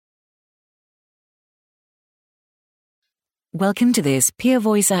Welcome to this Peer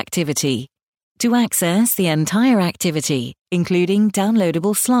Voice activity. To access the entire activity, including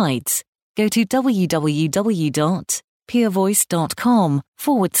downloadable slides, go to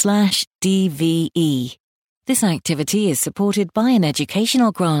www.peervoice.com/DVE. This activity is supported by an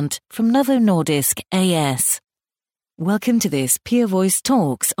educational grant from Novo Nordisk AS. Welcome to this Peer Voice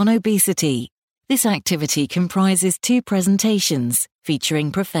Talks on Obesity. This activity comprises two presentations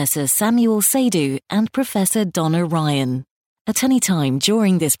featuring Professor Samuel Seidu and Professor Donna Ryan. At any time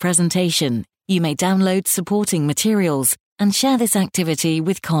during this presentation, you may download supporting materials and share this activity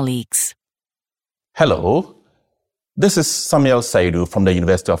with colleagues. Hello, this is Samuel Seidu from the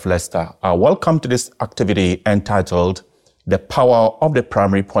University of Leicester. Welcome to this activity entitled The Power of the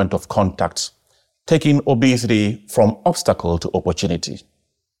Primary Point of Contact, Taking Obesity from Obstacle to Opportunity.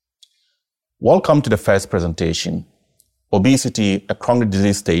 Welcome to the first presentation, Obesity, a chronic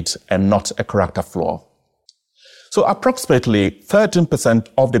disease state and not a character flaw. So approximately 13%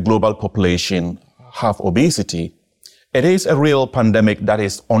 of the global population have obesity. It is a real pandemic that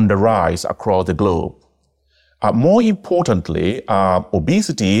is on the rise across the globe. More importantly,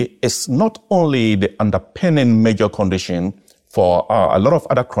 obesity is not only the underpinning major condition for a lot of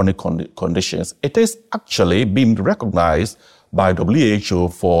other chronic conditions. It is actually been recognized by WHO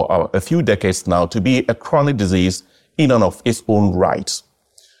for a few decades now to be a chronic disease in and of its own right.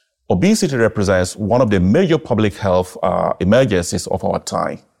 Obesity represents one of the major public health emergencies of our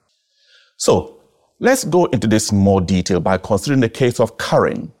time. So let's go into this in more detail by considering the case of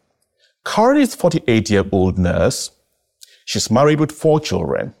Karen. Karen is a 48-year-old nurse. She's married with 4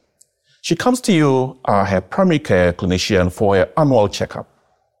 children. She comes to you, her primary care clinician, for her annual checkup.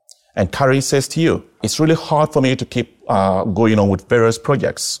 And Karen says to you, it's really hard for me to keep going on with various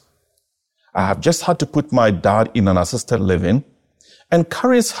projects. I have just had to put my dad in an assisted living. And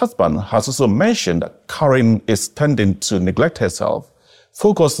Karen's husband has also mentioned that Karen is tending to neglect herself,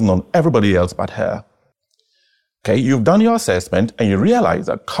 focusing on everybody else but her. Okay, you've done your assessment and you realize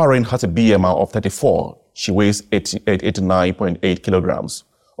that Karen has a BMI of 34. She weighs 89.8 kilograms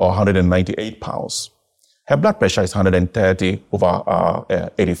or 198 pounds. Her blood pressure is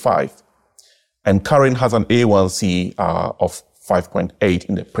 130/85. And Karen has an A1C of 5.8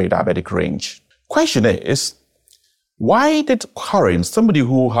 in the pre-diabetic range. Question is, why did Karen, somebody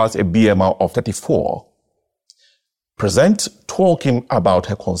who has a BMI of 34, present talking about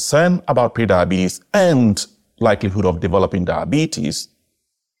her concern about prediabetes and likelihood of developing diabetes,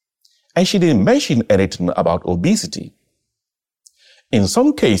 and she didn't mention anything about obesity? In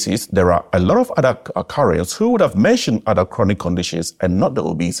some cases, there are a lot of other Karens who would have mentioned other chronic conditions and not the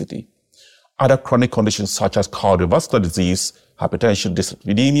obesity. Other chronic conditions such as cardiovascular disease, hypertension,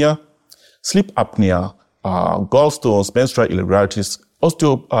 dyslipidemia, sleep apnea, gallstones, menstrual irregularities,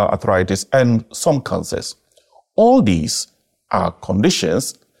 osteoarthritis, and some cancers. All these are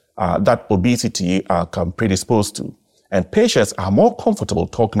conditions that obesity can predispose to. And patients are more comfortable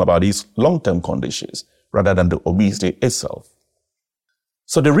talking about these long-term conditions rather than the obesity itself.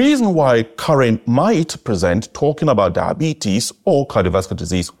 So the reason why Karen might present talking about diabetes or cardiovascular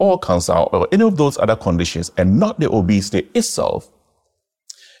disease or cancer or any of those other conditions and not the obesity itself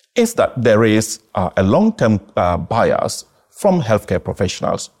is that there is a long-term bias from healthcare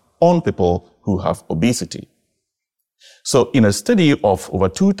professionals on people who have obesity. So in a study of over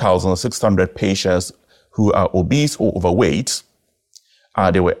 2,600 patients who are obese or overweight,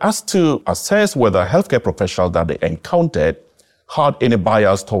 they were asked to assess whether healthcare professionals that they encountered had any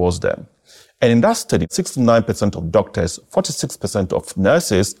bias towards them. And in that study, 69% of doctors, 46% of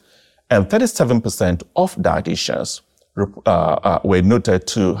nurses, and 37% of dietitians were noted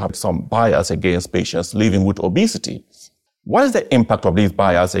to have some bias against patients living with obesity. What is the impact of these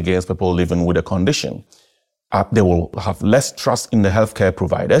bias against people living with a condition? They will have less trust in the healthcare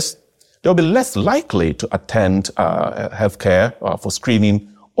providers. They'll be less likely to attend healthcare for screening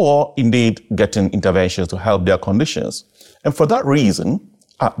or indeed getting interventions to help their conditions. And for that reason,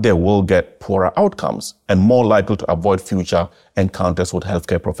 they will get poorer outcomes and more likely to avoid future encounters with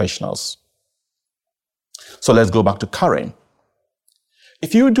healthcare professionals. So let's go back to Karen.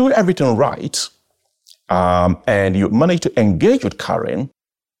 If you do everything right and you manage to engage with Karen,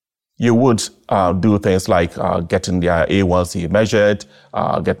 you would do things like getting their A1C measured,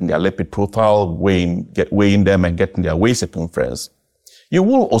 getting their lipid profile, weighing them and getting their waist circumference. You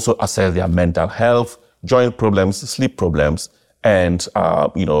will also assess their mental health, joint problems, sleep problems, and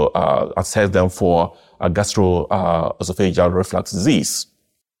assess them for gastroesophageal reflux disease.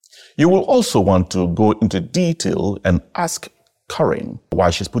 You will also want to go into detail and ask Karen why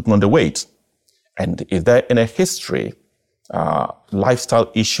she's putting on the weight. And is there any history, lifestyle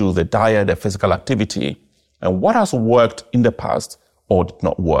issues, the diet, the physical activity and what has worked in the past or did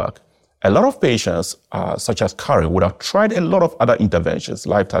not work. A lot of patients, such as Karen, would have tried a lot of other interventions,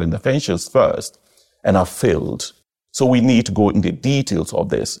 lifestyle interventions first, and have failed. So we need to go into the details of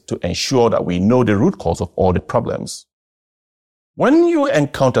this to ensure that we know the root cause of all the problems. When you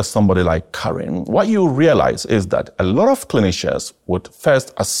encounter somebody like Karen, what you realize is that a lot of clinicians would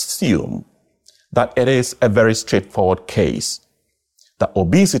first assume that it is a very straightforward case, that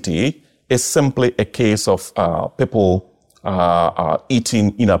obesity is simply a case of people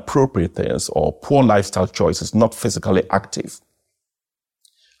eating inappropriate things or poor lifestyle choices, not physically active.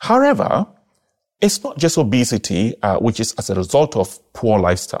 However, it's not just obesity, which is as a result of poor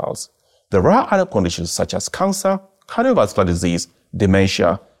lifestyles. There are other conditions such as cancer, cardiovascular disease,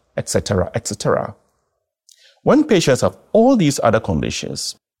 dementia, etc., etc. When patients have all these other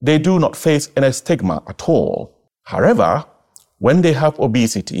conditions, they do not face any stigma at all. However, when they have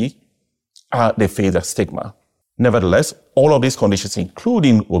obesity, they face a stigma. Nevertheless, all of these conditions,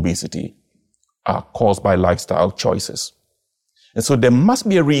 including obesity, are caused by lifestyle choices. And so there must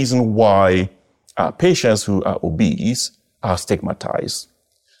be a reason why patients who are obese are stigmatized.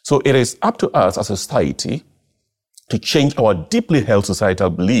 So it is up to us as a society to change our deeply held societal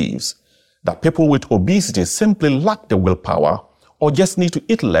beliefs that people with obesity simply lack the willpower or just need to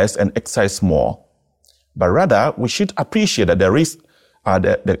eat less and exercise more. But rather, we should appreciate that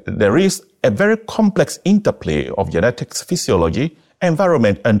there is a very complex interplay of genetics, physiology,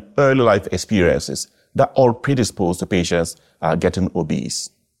 environment, and early life experiences that all predispose to patients getting obese.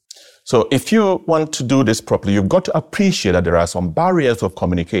 So if you want to do this properly, you've got to appreciate that there are some barriers of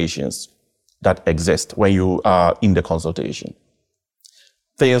communications that exist when you are in the consultation.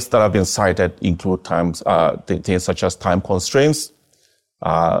 Things that have been cited include things such as time constraints,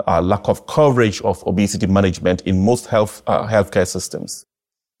 lack of coverage of obesity management in most healthcare systems,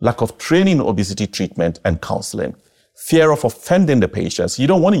 lack of training in obesity treatment and counseling, fear of offending the patients. You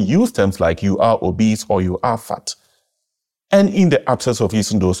don't want to use terms like you are obese or you are fat. And in the absence of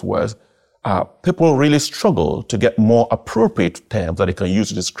using those words, people really struggle to get more appropriate terms that they can use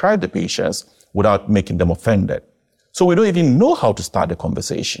to describe the patients without making them offended. So we don't even know how to start the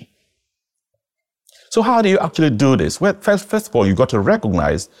conversation. So how do you actually do this? Well, first of all, you've got to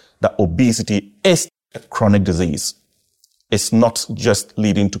recognize that obesity is a chronic disease. It's not just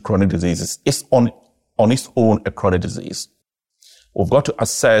leading to chronic diseases. It's on its own a chronic disease. We've got to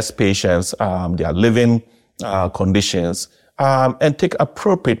assess patients, their living conditions, and take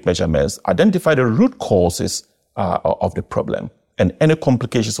appropriate measurements, identify the root causes of the problem, and any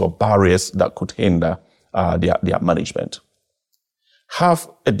complications or barriers that could hinder their management. Have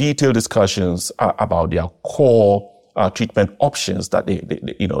a detailed discussions about their core treatment options that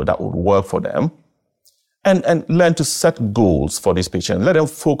that would work for them, and learn to set goals for these patients. Let them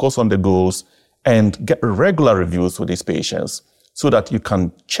focus on the goals and get regular reviews with these patients so that you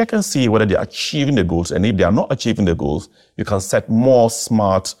can check and see whether they're achieving the goals. And if they are not achieving the goals, you can set more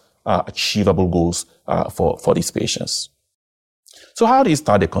smart, achievable goals for these patients. So how do you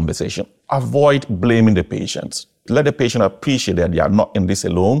start the conversation? Avoid blaming the patients. Let the patient appreciate that they are not in this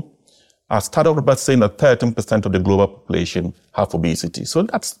alone. I started off by saying that 13% of the global population have obesity. So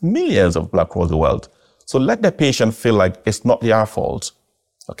that's millions of people across the world. So let the patient feel like it's not their fault.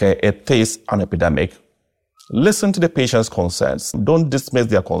 Okay, it is an epidemic. Listen to the patient's concerns. Don't dismiss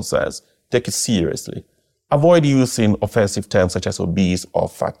their concerns. Take it seriously. Avoid using offensive terms such as obese or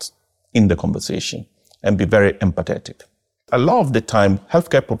fat in the conversation, and be very empathetic. A lot of the time,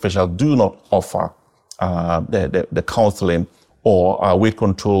 healthcare professionals do not offer the counseling or weight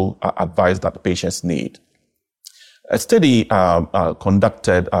control advice that the patients need. A study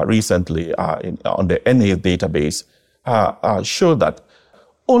conducted recently on the NA database showed that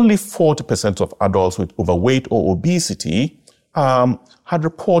only 40% of adults with overweight or obesity had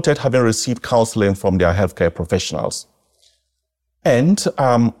reported having received counseling from their healthcare professionals. And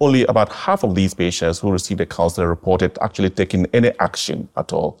only about half of these patients who received the counseling reported actually taking any action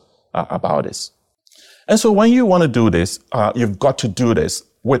at all about this. And so when you want to do this, you've got to do this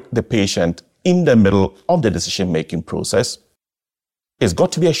with the patient in the middle of the decision-making process. It's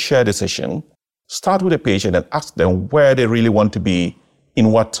got to be a shared decision. Start with the patient and ask them where they really want to be,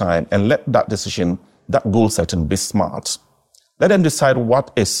 in what time, and let that decision, that goal setting, be smart. Let them decide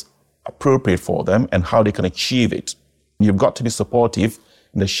what is appropriate for them and how they can achieve it. You've got to be supportive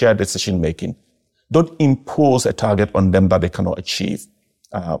in the shared decision-making. Don't impose a target on them that they cannot achieve.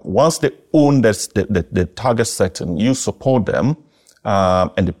 Once they own the target setting, you support them,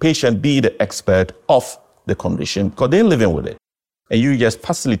 and the patient be the expert of the condition because they're living with it. And you just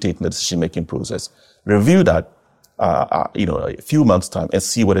facilitate the decision-making process. Review that, a few months' time and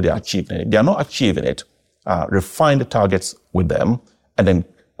see whether they're achieving it. If they're not achieving it, refine the targets with them, and then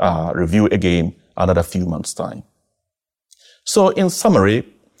review again another few months' time. So in summary,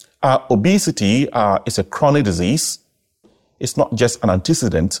 obesity is a chronic disease. It's not just an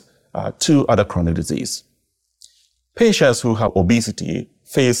antecedent to other chronic disease. Patients who have obesity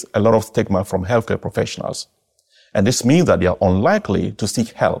face a lot of stigma from healthcare professionals, and this means that they are unlikely to seek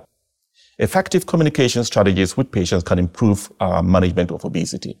help. Effective communication strategies with patients can improve management of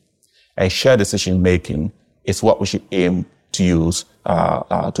obesity. And shared decision-making is what we should aim to use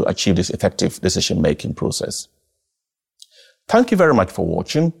to achieve this effective decision-making process. Thank you very much for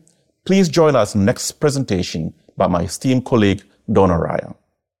watching. Please join us next presentation by my esteemed colleague, Donna Ryan.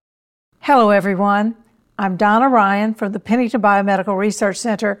 Hello, everyone. I'm Donna Ryan from the Pennington Biomedical Research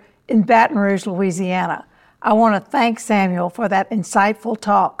Center in Baton Rouge, Louisiana. I want to thank Samuel for that insightful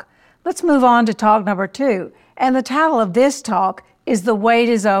talk. Let's move on to talk number 2. And the title of this talk is The Wait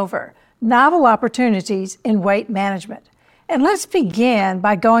is Over, Novel Opportunities in Weight Management. And let's begin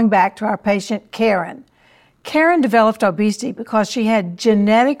by going back to our patient, Karen. Karen developed obesity because she had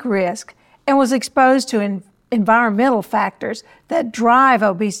genetic risk and was exposed to environmental factors that drive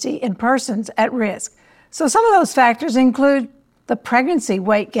obesity in persons at risk. So some of those factors include the pregnancy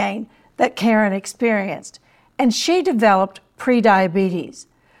weight gain that Karen experienced, and she developed prediabetes.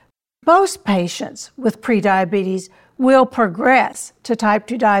 Most patients with prediabetes will progress to type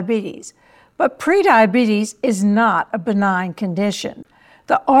 2 diabetes, but prediabetes is not a benign condition.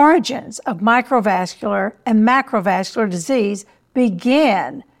 The origins of microvascular and macrovascular disease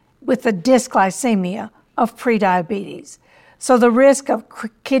begin with the dysglycemia of prediabetes. So the risk of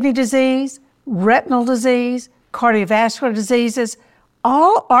kidney disease, retinal disease, cardiovascular diseases,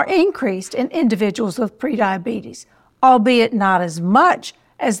 all are increased in individuals with prediabetes, albeit not as much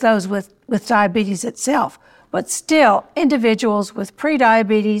as those with diabetes itself. But still, individuals with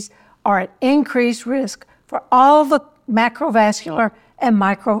prediabetes are at increased risk for all the macrovascular and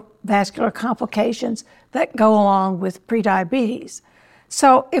microvascular complications that go along with prediabetes.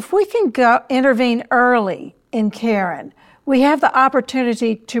 So if we can intervene early in Karen, we have the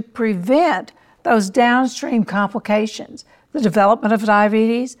opportunity to prevent those downstream complications, the development of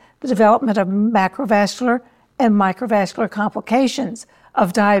diabetes, the development of macrovascular and microvascular complications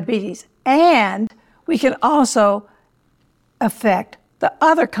of diabetes, and we can also affect the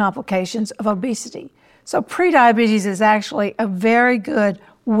other complications of obesity. So prediabetes is actually a very good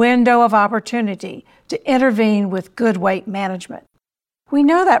window of opportunity to intervene with good weight management. We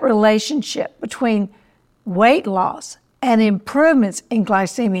know that relationship between weight loss and improvements in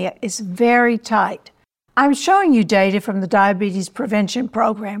glycemia is very tight. I'm showing you data from the Diabetes Prevention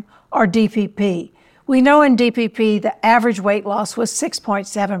Program, or DPP. We know in DPP the average weight loss was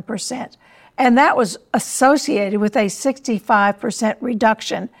 6.7%, and that was associated with a 65%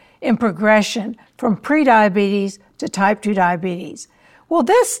 reduction in progression from prediabetes to type 2 diabetes. Well,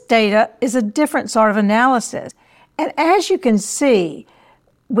 this data is a different sort of analysis. And as you can see,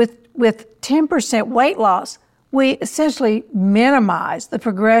 with 10% weight loss, we essentially minimize the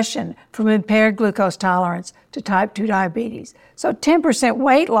progression from impaired glucose tolerance to type 2 diabetes. So 10%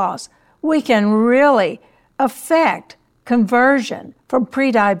 weight loss, we can really affect conversion from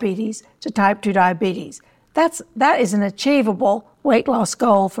prediabetes to type 2 diabetes. That is an achievable weight loss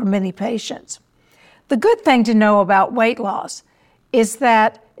goal for many patients. The good thing to know about weight loss is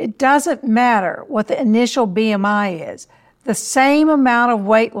that it doesn't matter what the initial BMI is. The same amount of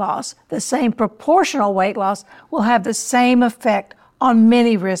weight loss, the same proportional weight loss, will have the same effect on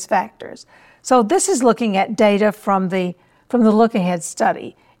many risk factors. So this is looking at data from the Look Ahead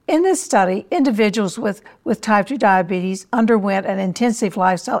study. In this study, individuals with type 2 diabetes underwent an intensive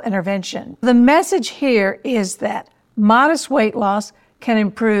lifestyle intervention. The message here is that modest weight loss can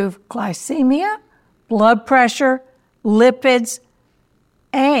improve glycemia, blood pressure, lipids,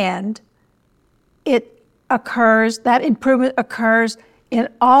 and that improvement occurs in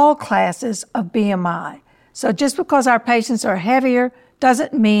all classes of BMI. So just because our patients are heavier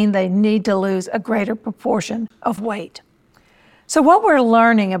doesn't mean they need to lose a greater proportion of weight. So what we're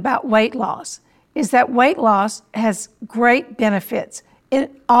learning about weight loss is that weight loss has great benefits in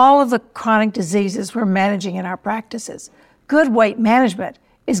all of the chronic diseases we're managing in our practices. Good weight management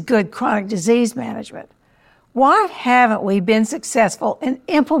is good chronic disease management. Why haven't we been successful in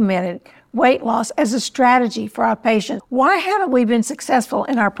implementing weight loss as a strategy for our patients? Why haven't we been successful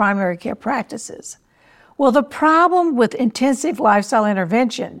in our primary care practices? Well, the problem with intensive lifestyle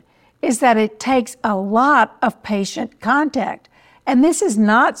intervention is that it takes a lot of patient contact, and this is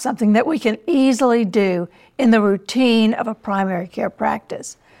not something that we can easily do in the routine of a primary care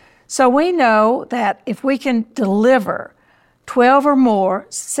practice. So we know that if we can deliver 12 or more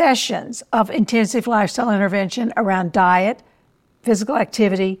sessions of intensive lifestyle intervention around diet, physical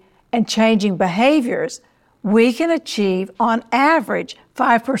activity, and changing behaviors, we can achieve, on average,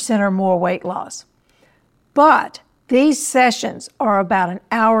 5% or more weight loss. But these sessions are about an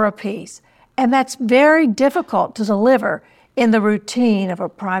hour apiece, and that's very difficult to deliver in the routine of a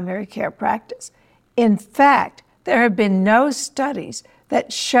primary care practice. In fact, there have been no studies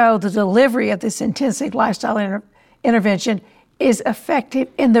that show the delivery of this intensive lifestyle intervention is effective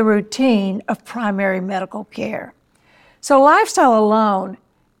in the routine of primary medical care. So lifestyle alone,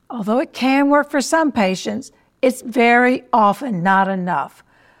 although it can work for some patients, it's very often not enough.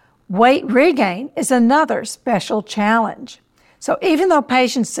 Weight regain is another special challenge. So even though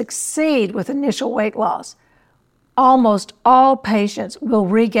patients succeed with initial weight loss, almost all patients will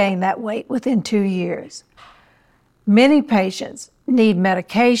regain that weight within 2 years. Many patients need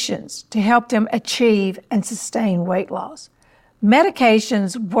medications to help them achieve and sustain weight loss.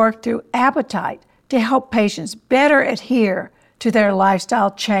 Medications work through appetite to help patients better adhere to their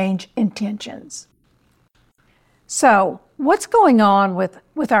lifestyle change intentions. So, what's going on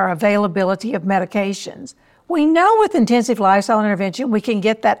with our availability of medications? We know with intensive lifestyle intervention we can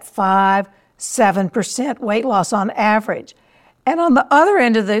get that 5-7% weight loss on average. And on the other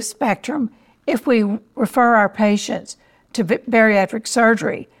end of the spectrum, if we refer our patients to bariatric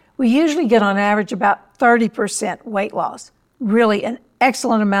surgery, we usually get on average about 30% weight loss. Really an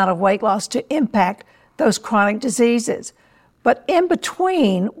excellent amount of weight loss to impact those chronic diseases. But in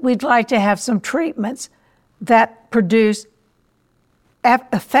between, we'd like to have some treatments that produce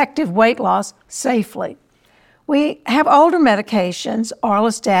effective weight loss safely. We have older medications,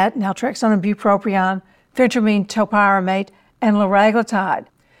 orlistat, naltrexone and bupropion, phentermine topiramate, and liraglutide.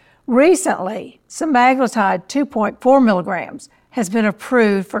 Recently, semaglutide 2.4 milligrams has been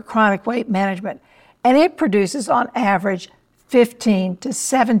approved for chronic weight management, and it produces on average 15 to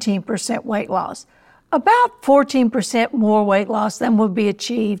 17% weight loss, about 14% more weight loss than would be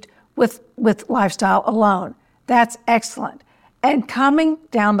achieved with lifestyle alone. That's excellent. And coming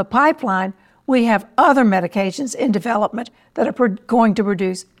down the pipeline, we have other medications in development that are going to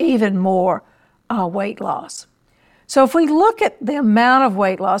produce even more weight loss. So if we look at the amount of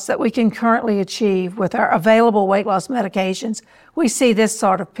weight loss that we can currently achieve with our available weight loss medications, we see this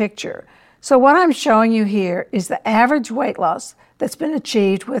sort of picture. So what I'm showing you here is the average weight loss that's been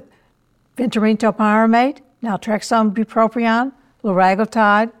achieved with phentermine topiramate, naltrexone bupropion,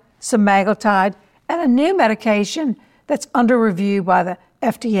 liraglutide, semaglutide, and a new medication that's under review by the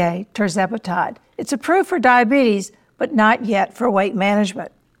FDA, tirzepatide. It's approved for diabetes, but not yet for weight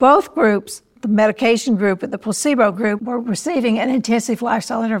management. Both groups, the medication group and the placebo group, were receiving an intensive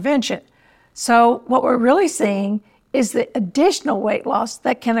lifestyle intervention. So what we're really seeing is the additional weight loss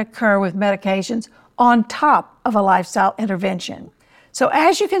that can occur with medications on top of a lifestyle intervention. So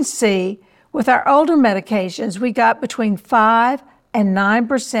as you can see, with our older medications, we got between 5 and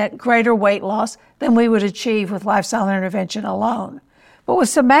 9% greater weight loss than we would achieve with lifestyle intervention alone. But with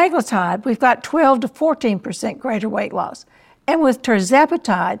semaglutide, we've got 12 to 14% greater weight loss. And with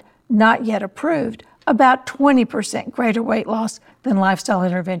tirzepatide, not yet approved, about 20% greater weight loss than lifestyle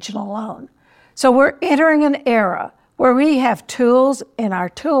intervention alone. So we're entering an era where we have tools in our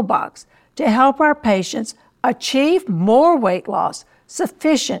toolbox to help our patients achieve more weight loss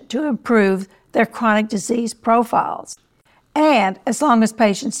sufficient to improve their chronic disease profiles. And as long as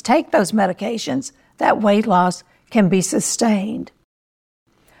patients take those medications, that weight loss can be sustained.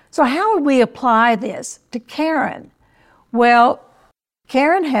 So how would we apply this to Karen? Well,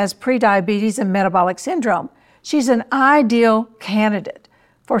 Karen has prediabetes and metabolic syndrome. She's an ideal candidate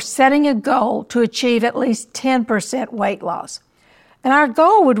for setting a goal to achieve at least 10% weight loss. And our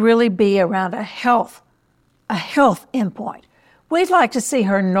goal would really be around a health endpoint. We'd like to see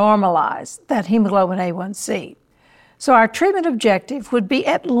her normalize that hemoglobin A1C. So our treatment objective would be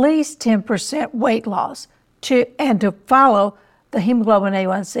at least 10% weight loss to follow the hemoglobin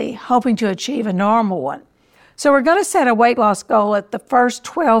A1C, hoping to achieve a normal one. So we're going to set a weight loss goal at the first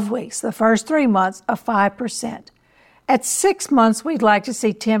 12 weeks, the first 3 months, of 5%. At 6 months, we'd like to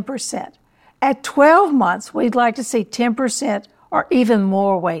see 10%. At 12 months, we'd like to see 10% or even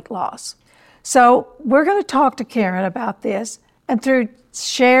more weight loss. So we're going to talk to Karen about this, and through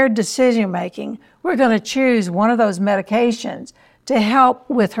shared decision-making, we're going to choose one of those medications to help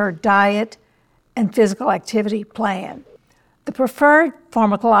with her diet and physical activity plan. The preferred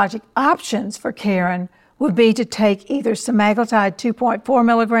pharmacologic options for Karen would be to take either semaglutide 2.4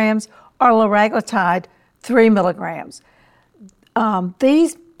 milligrams or liraglutide 3 milligrams.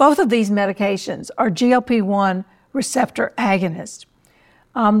 Both of these medications are GLP-1 receptor agonists.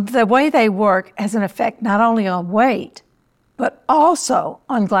 The way they work has an effect not only on weight, but also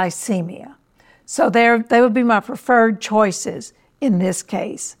on glycemia. So they would be my preferred choices in this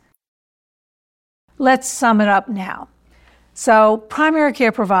case. Let's sum it up now. So primary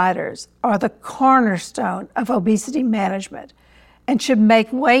care providers are the cornerstone of obesity management and should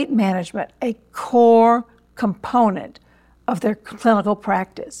make weight management a core component of their clinical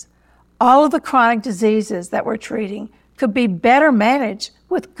practice. All of the chronic diseases that we're treating could be better managed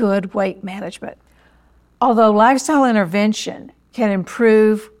with good weight management. Although lifestyle intervention can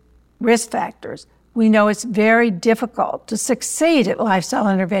improve risk factors, we know it's very difficult to succeed at lifestyle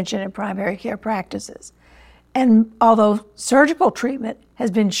intervention in primary care practices. And although surgical treatment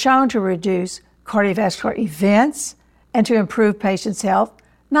has been shown to reduce cardiovascular events and to improve patients' health,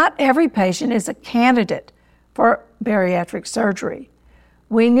 not every patient is a candidate for bariatric surgery.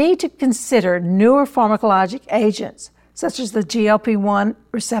 We need to consider newer pharmacologic agents, such as the GLP-1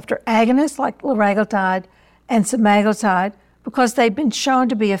 receptor agonists like liraglutide and semaglutide, because they've been shown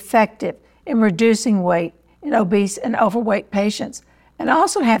to be effective in reducing weight in obese and overweight patients, and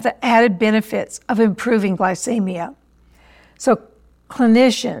also have the added benefits of improving glycemia. So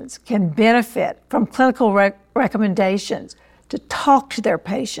clinicians can benefit from clinical recommendations to talk to their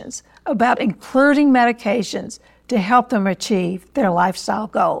patients about including medications to help them achieve their lifestyle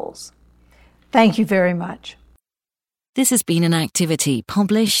goals. Thank you very much. This has been an activity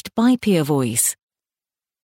published by Peer Voice.